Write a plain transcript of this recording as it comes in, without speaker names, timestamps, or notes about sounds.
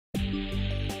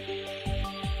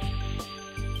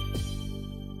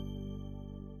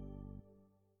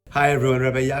Hi everyone,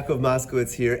 Rabbi Yaakov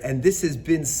Moskowitz here, and this has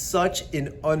been such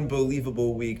an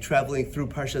unbelievable week, traveling through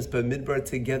Parshas Bamidbar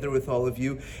together with all of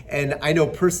you. And I know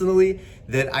personally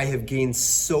that I have gained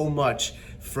so much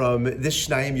from this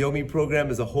Shnayim Yomi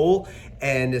program as a whole,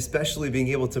 and especially being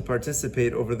able to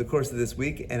participate over the course of this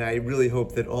week, and I really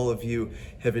hope that all of you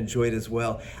have enjoyed as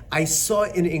well. I saw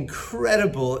an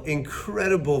incredible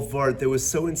vart that was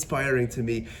so inspiring to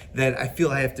me that I feel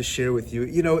I have to share with you.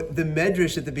 You know, the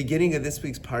Medrash at the beginning of this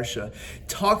week's Parsha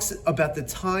talks about the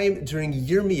time during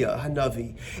Yirmiyah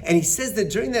Hanavi, and he says that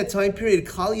during that time period,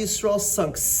 Klal Yisrael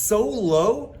sunk so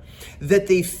low that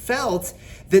they felt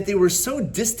that they were so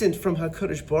distant from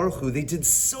HaKadosh Baruch Hu, they did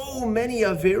so many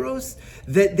averos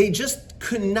that they just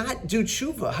could not do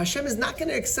tshuva. Hashem is not going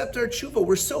to accept our tshuva.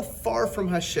 We're so far from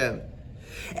Hashem.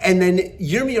 And then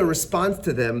Yirmiyah responds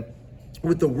to them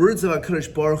with the words of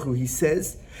HaKadosh Baruch Hu. He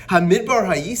says,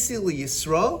 Hamidbar hayisi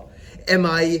Yisrael, am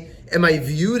I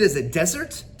viewed as a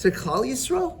desert to Klal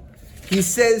Yisrael? He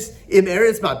says, Im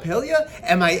Eretz Mapelia,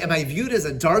 am I viewed as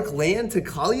a dark land to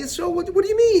Klal Yisrael? What do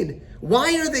you mean?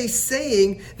 Why are they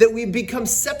saying that we become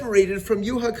separated from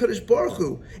you, HaKadosh Baruch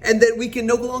Hu, and that we can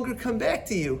no longer come back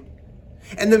to you?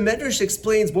 And the Medrash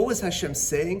explains, what was Hashem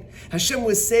saying? Hashem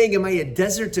was saying, am I a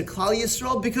desert to Klal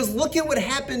Yisrael? Because look at what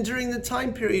happened during the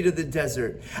time period of the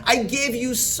desert. I gave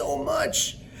you so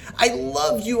much. I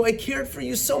loved you. I cared for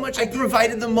you so much. I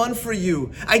provided the mun for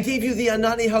you. I gave you the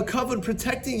anani hakavod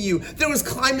protecting you. There was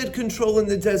climate control in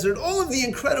the desert. All of the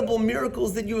incredible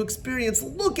miracles that you experienced.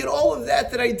 Look at all of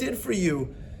that I did for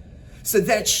you. So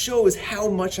that shows how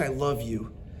much I love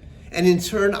you. And in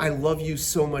turn, I love you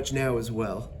so much now as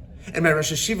well. And my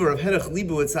Rosh Hashiva of Henach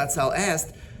Libu at Zatzal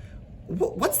asked,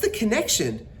 what's the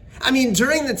connection? I mean,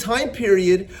 during the time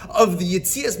period of the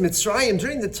Yetzias Mitzrayim,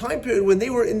 during the time period when they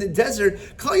were in the desert,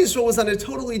 Klal Yisrael was on a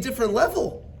totally different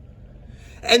level.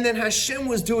 And then Hashem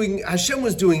was doing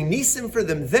nisim for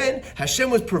them then. Hashem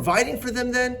was providing for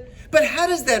them then. But how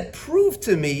does that prove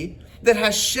to me that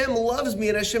Hashem loves me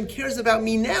and Hashem cares about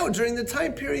me now during the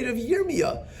time period of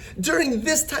Yirmiyah? During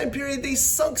this time period, they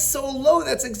sunk so low.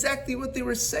 That's exactly what they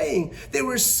were saying. They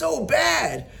were so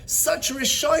bad, such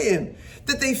Rishayim,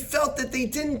 that they felt that they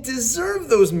didn't deserve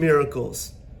those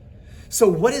miracles. So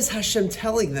what is Hashem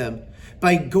telling them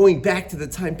by going back to the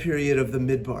time period of the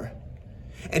Midbar?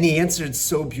 And he answered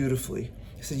so beautifully.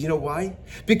 He said, you know why?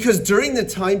 Because during the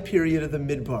time period of the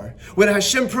Midbar, when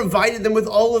Hashem provided them with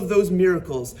all of those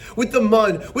miracles, with the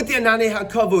mun, with the anane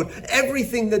hakavod,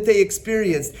 everything that they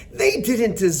experienced, they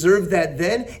didn't deserve that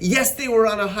then. Yes, they were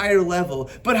on a higher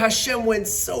level, but Hashem went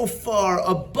so far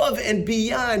above and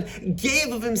beyond,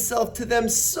 gave of himself to them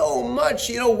so much.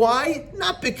 You know why?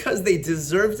 Not because they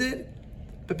deserved it,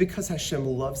 but because Hashem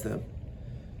loves them.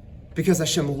 Because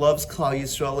Hashem loves Klal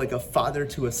Yisrael like a father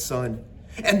to a son.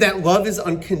 And that love is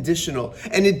unconditional.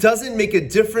 And it doesn't make a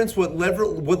difference what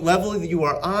level you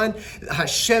are on.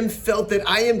 Hashem felt that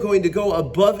I am going to go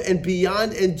above and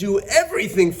beyond and do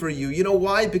everything for you. You know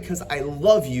why? Because I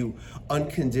love you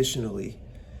unconditionally.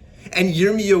 And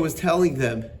Yirmiyah was telling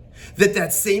them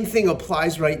that same thing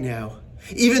applies right now.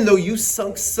 Even though you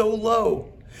sunk so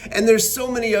low, and there's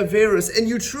so many averos, and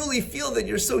you truly feel that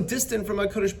you're so distant from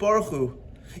HaKadosh Baruch Hu,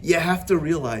 you have to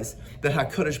realize that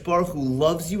HaKadosh Baruch Hu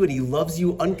loves you and he loves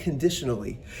you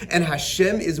unconditionally. And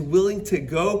Hashem is willing to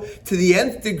go to the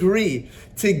nth degree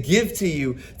to give to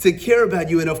you, to care about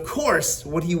you. And of course,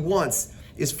 what he wants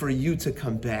is for you to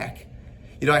come back.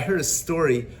 You know, I heard a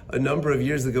story a number of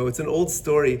years ago. It's an old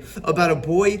story about a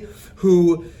boy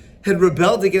who had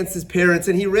rebelled against his parents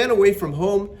and he ran away from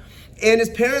home. And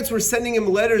his parents were sending him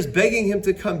letters begging him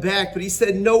to come back, but he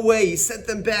said, no way. He sent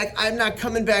them back. I'm not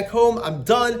coming back home. I'm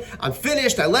done. I'm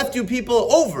finished. I left you people.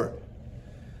 Over.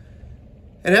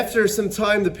 And after some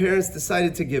time, the parents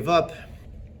decided to give up.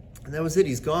 And that was it.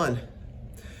 He's gone.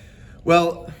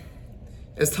 Well,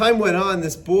 as time went on,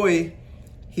 this boy,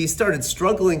 he started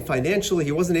struggling financially.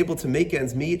 He wasn't able to make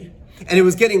ends meet. And it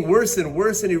was getting worse and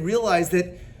worse. And he realized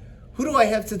that, who do I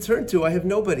have to turn to? I have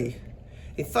nobody.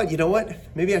 He thought, you know what?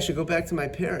 Maybe I should go back to my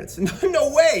parents.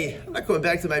 No way! I'm not going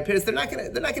back to my parents. They're not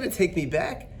gonna take me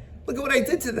back. Look at what I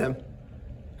did to them.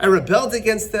 I rebelled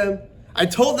against them. I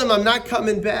told them I'm not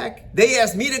coming back. They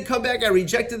asked me to come back. I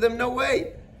rejected them. No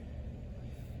way.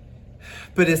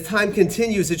 But as time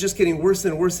continues, it's just getting worse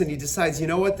and worse, and he decides, you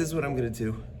know what? This is what I'm gonna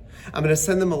do. I'm gonna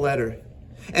send them a letter.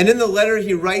 And in the letter,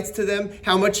 he writes to them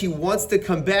how much he wants to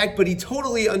come back, but he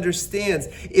totally understands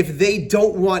if they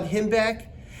don't want him back.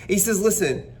 He says,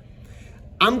 listen,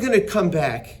 I'm going to come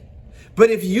back, but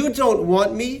if you don't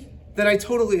want me, then I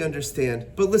totally understand.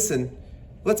 But listen,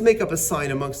 let's make up a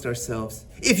sign amongst ourselves.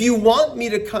 If you want me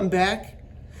to come back,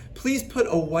 please put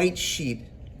a white sheet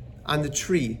on the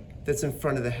tree that's in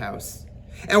front of the house.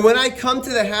 And when I come to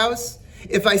the house,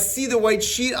 if I see the white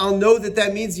sheet, I'll know that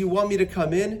that means you want me to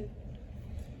come in.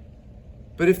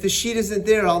 But if the sheet isn't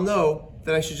there, I'll know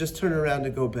that I should just turn around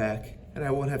and go back, and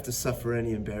I won't have to suffer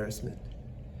any embarrassment.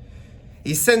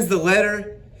 He sends the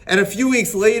letter, and a few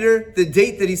weeks later, the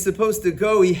date that he's supposed to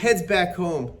go, he heads back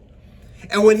home.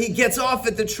 And when he gets off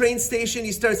at the train station,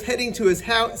 he starts heading to his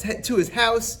house,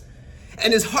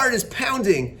 and his heart is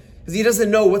pounding because he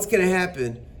doesn't know what's going to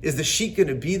happen. Is the sheet going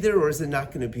to be there, or is it not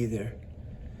going to be there?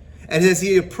 And as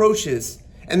he approaches,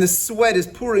 and the sweat is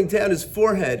pouring down his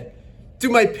forehead, do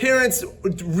my parents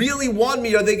really want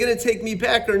me? Are they going to take me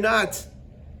back or not?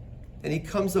 And he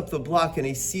comes up the block and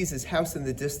he sees his house in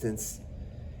the distance.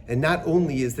 And not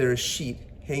only is there a sheet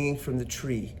hanging from the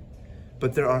tree,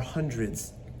 but there are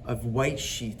hundreds of white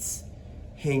sheets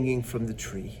hanging from the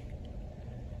tree.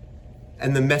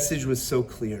 And the message was so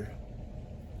clear.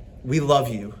 We love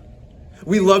you.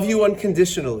 We love you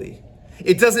unconditionally.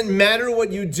 It doesn't matter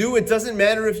what you do. It doesn't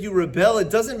matter if you rebel.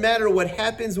 It doesn't matter what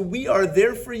happens. We are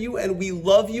there for you, and we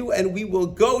love you, and we will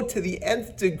go to the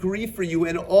nth degree for you,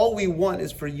 and all we want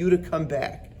is for you to come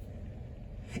back.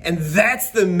 And that's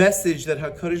the message that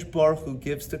HaKadosh Baruch Hu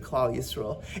gives to Klal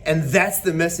Yisrael. And that's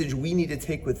the message we need to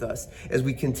take with us as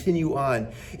we continue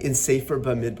on in Sefer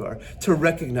Bamidbar, to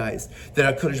recognize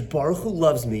that HaKadosh Baruch Hu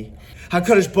loves me.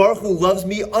 HaKadosh Baruch Hu loves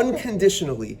me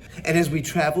unconditionally. And as we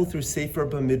travel through Sefer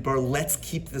Bamidbar, let's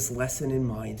keep this lesson in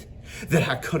mind, that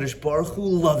HaKadosh Baruch Hu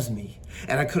loves me.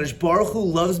 And HaKadosh Baruch Hu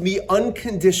loves me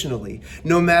unconditionally.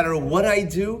 No matter what I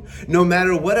do, no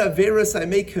matter what averos I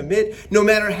may commit, no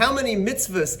matter how many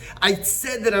mitzvahs I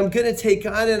said that I'm going to take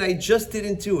on and I just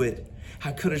didn't do it,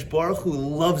 HaKadosh Baruch Hu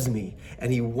loves me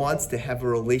and he wants to have a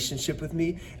relationship with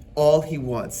me. All he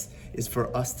wants is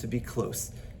for us to be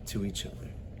close to each other.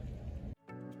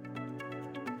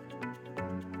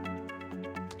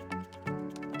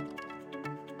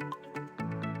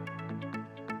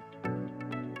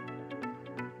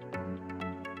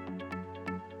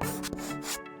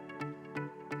 You